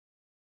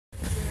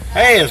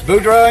Hey, it's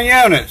Boudreaux and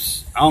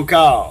Eunice on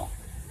call.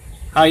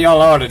 How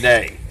y'all are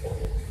today?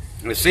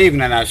 This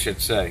evening, I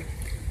should say.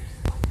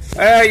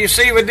 Well, you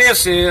see what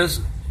this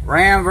is.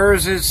 Ram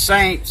versus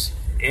Saints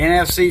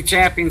NFC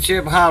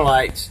Championship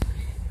highlights.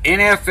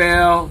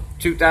 NFL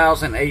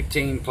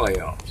 2018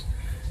 playoffs.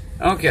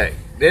 Okay,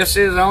 this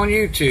is on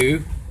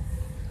YouTube.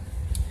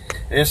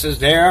 This is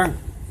their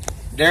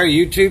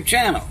YouTube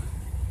channel.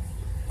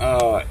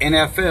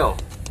 NFL,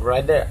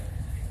 right there.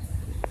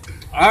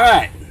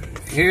 Alright,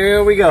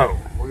 here we go.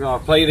 We're going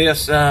to play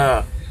this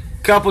a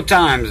couple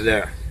times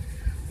there.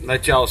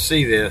 Let y'all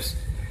see this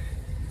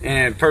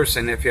in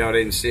person if y'all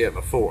didn't see it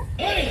before.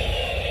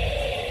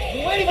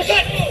 Wait, what's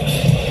that?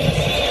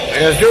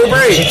 There's Drew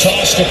Brees. It's a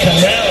toss to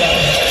Kamara.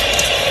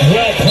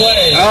 Well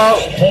played. Oh,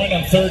 Point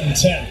on 3rd and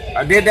 10.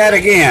 I did that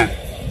again.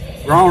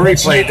 Wrong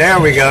replay. There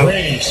we go.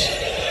 Brees.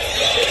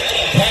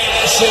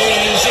 Pass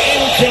is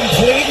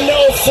incomplete.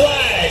 No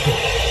flag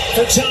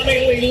for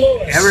Tommy Lee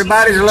Lewis.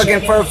 Everybody's looking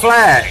for a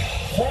flag.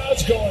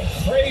 Crowd's going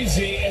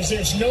crazy as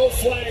there's no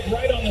flag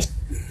right on the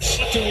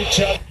to each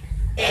other.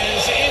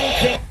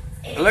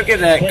 Look at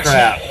that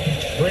crowd.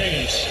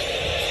 Brees.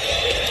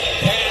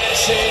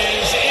 Pass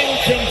is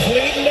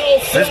incomplete. No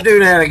flag. Let's do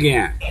that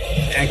again.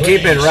 And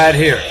keep it right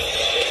here.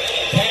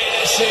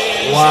 Pass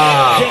is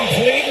Wow.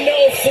 incomplete.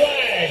 No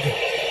flag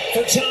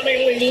for Tommy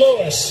Lee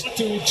Lewis.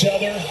 To each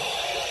other.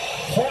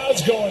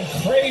 Crowd's going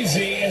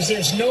crazy as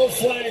there's no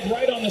flag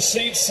right on the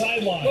Saints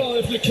sideline. Well,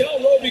 if Nikel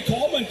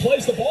Roby-Coleman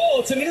plays the ball,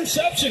 it's an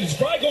interception. He's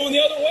probably going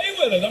the other way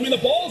with it. I mean, the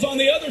ball's on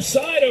the other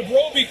side of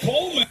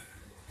Roby-Coleman.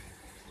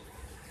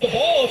 The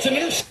ball, it's an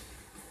interception.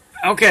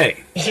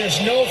 Okay. There's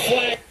no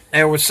flag.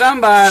 There was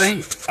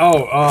somebody,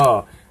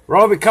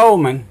 Roby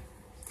Coleman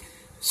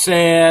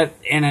said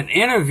in an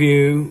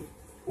interview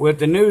with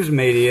the news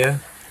media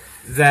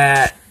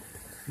that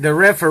the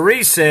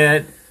referee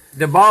said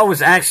the ball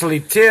was actually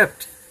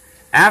tipped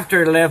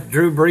after it left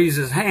Drew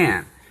Brees'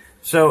 hand.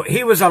 So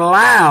he was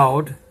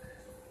allowed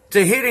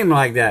to hit him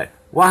like that.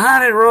 Well, how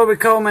did Roby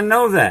Coleman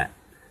know that?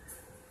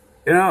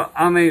 You know,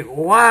 I mean,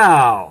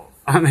 wow.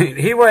 I mean,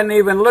 he wasn't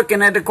even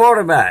looking at the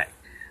quarterback.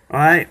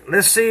 All right,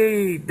 let's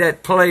see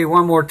that play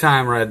one more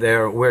time right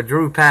there where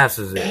Drew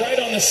passes it. Right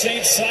on the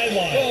Saints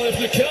sideline. Well, if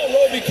Nikel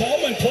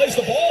Roby-Coleman plays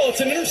the ball,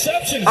 it's an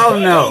interception. Oh,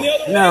 no.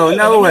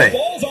 No way.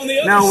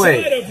 No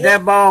way. That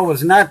That ball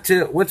was not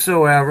tipped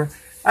whatsoever.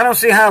 I don't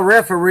see how a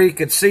referee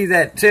could see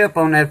that tip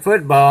on that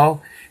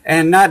football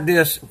and not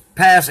this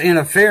pass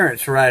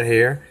interference right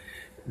here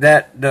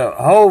that the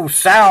whole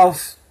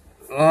southern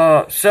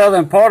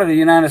part of the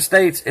United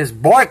States is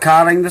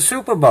boycotting the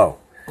Super Bowl.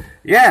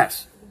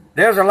 Yes,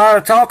 there's a lot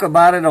of talk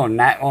about it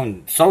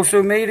on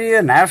social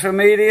media, national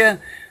media.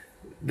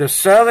 The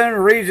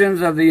southern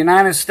regions of the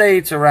United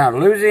States around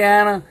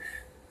Louisiana,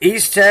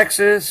 East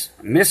Texas,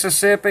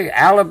 Mississippi,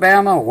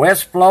 Alabama,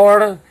 West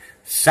Florida,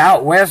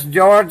 Southwest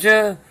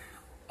Georgia,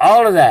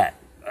 all of that.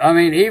 I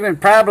mean, even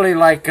probably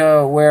like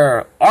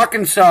where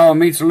Arkansas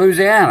meets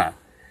Louisiana.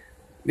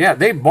 Yeah,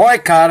 they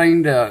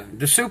boycotting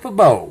the Super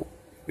Bowl.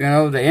 You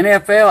know, the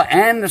NFL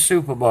and the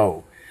Super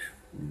Bowl.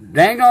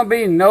 There ain't going to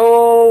be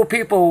no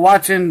people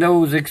watching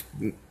those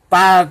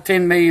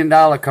 $5-10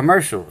 million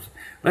commercials.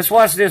 Let's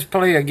watch this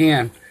play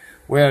again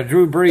where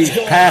Drew Brees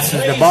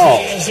passes the ball.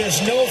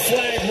 There's no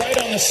flag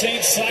right on the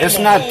Saints sideline. It's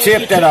not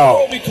tipped at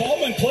all.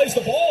 Roby-Coleman plays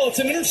the ball, it's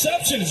an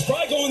interception. He's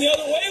probably going the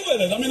other way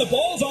with it. I mean, the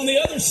ball's on the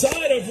other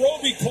side of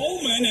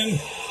Roby-Coleman. And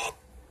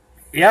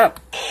Yep.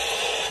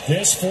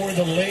 This for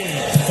the lead.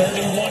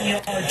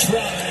 31-yard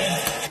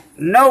try.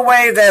 No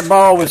way that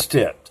ball was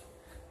tipped.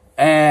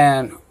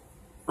 And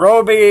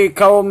Robbie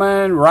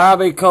Coleman,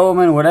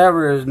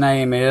 whatever his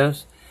name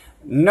is,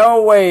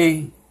 no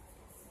way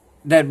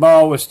that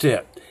ball was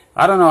tipped.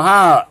 I don't know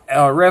how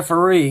a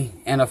referee,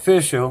 an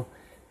official,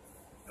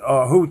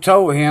 who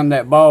told him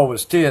that ball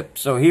was tipped,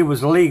 so he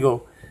was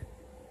legal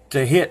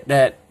to hit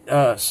that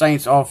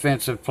Saints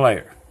offensive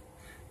player.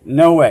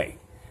 No way.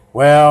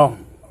 Well,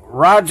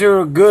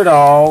 Roger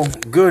Goodell,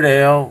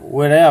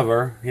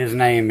 whatever his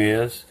name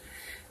is,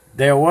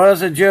 there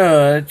was a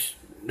judge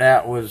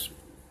that was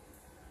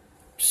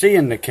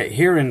hearing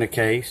the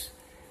case.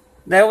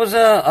 There was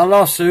a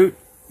lawsuit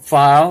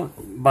filed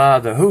by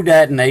the Who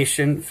Dat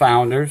Nation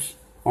founders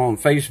on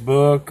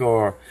Facebook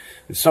or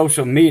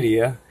social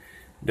media.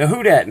 The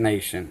Who Dat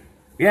Nation.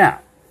 Yeah.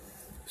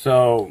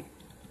 So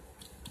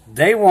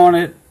they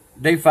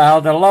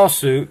filed a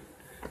lawsuit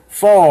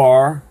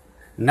for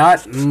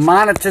not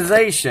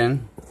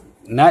monetization,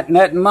 not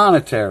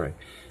monetary.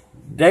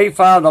 They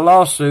filed a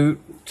lawsuit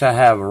to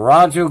have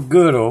Roger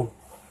Goodell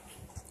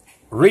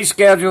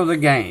reschedule the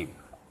game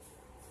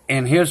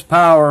in his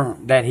power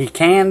that he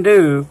can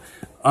do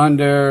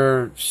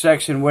under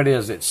section,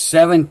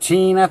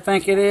 17, I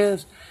think it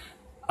is.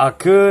 I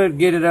could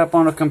get it up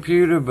on a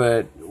computer,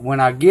 but when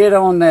I get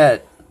on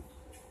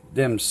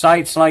them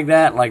sites like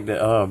that, like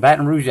the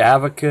Baton Rouge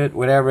Advocate,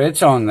 whatever,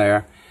 it's on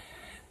there.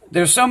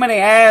 There's so many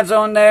ads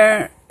on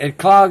there, it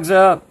clogs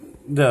up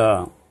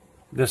the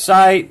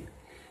site,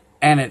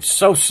 and it's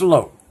so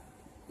slow.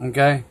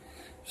 Okay?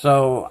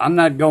 So I'm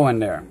not going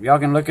there. Y'all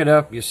can look it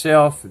up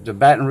yourself. The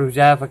Baton Rouge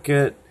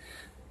Advocate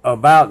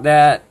about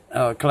that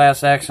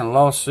class action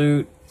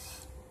lawsuit.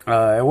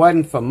 It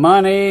wasn't for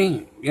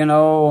money, you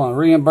know,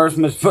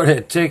 reimbursements for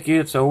their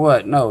tickets or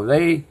what. No,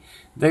 they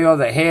are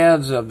the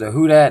heads of the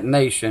Who Dat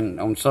Nation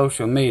on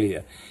social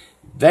media.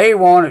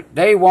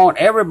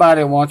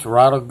 Everybody wants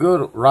Roger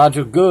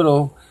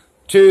Goodell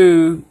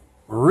to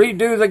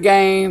redo the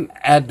game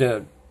at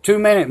the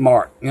 2-minute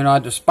mark, you know,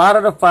 at the spot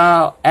of the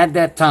foul at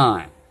that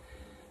time,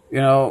 you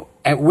know,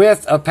 and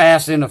with a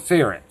pass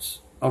interference,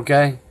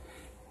 okay?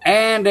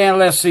 And then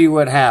let's see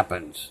what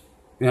happens,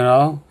 you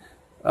know.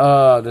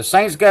 The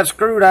Saints got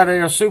screwed out of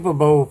their Super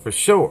Bowl for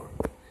sure.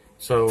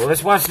 So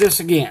let's watch this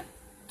again.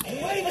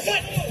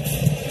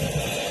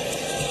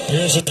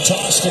 Here's a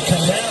toss to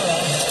Kamara.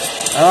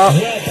 Oh,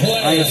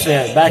 like I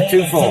said, back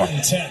too far.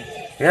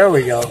 Here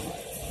we go.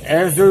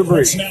 There's Drew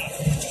Brees.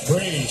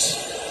 Brees.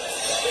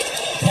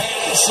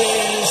 Pass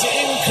is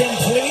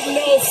incomplete,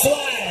 no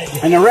flag.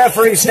 And the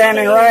referee's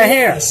standing right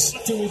here.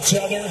 To each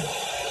other.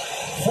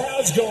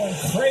 Crowd's going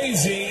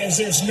crazy as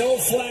there's no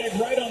flag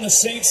right on the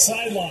Saints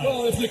sideline.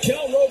 Well, if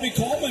Nikel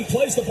Roby-Coleman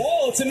plays the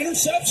ball, it's an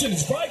interception.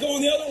 It's probably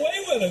going the other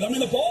way with it. I mean,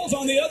 the ball's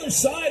on the other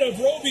side of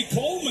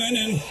Roby-Coleman,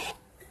 and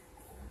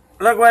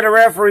look where the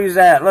referee's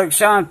at. Look,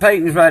 Sean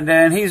Payton's right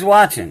there, and he's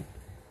watching.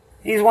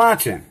 He's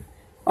watching.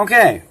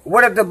 Okay,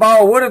 what if the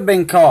ball would have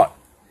been caught?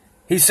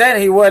 He said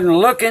he wasn't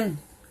looking.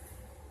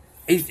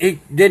 He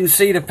didn't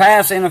see the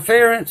pass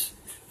interference.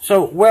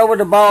 So where would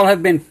the ball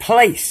have been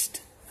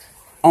placed?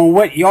 On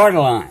what yard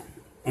line?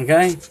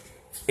 Okay?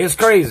 It's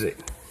crazy.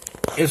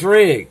 It's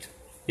rigged.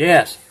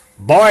 Yes.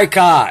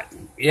 Boycott.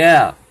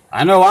 Yeah.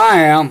 I know I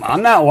am.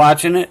 I'm not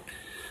watching it.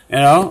 You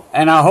know?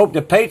 And I hope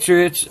the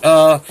Patriots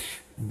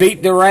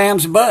beat the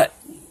Rams' butt.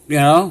 You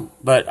know?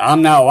 But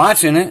I'm not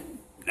watching it.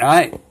 All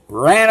right?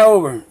 Ran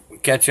over.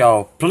 Catch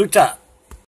y'all. Pluta.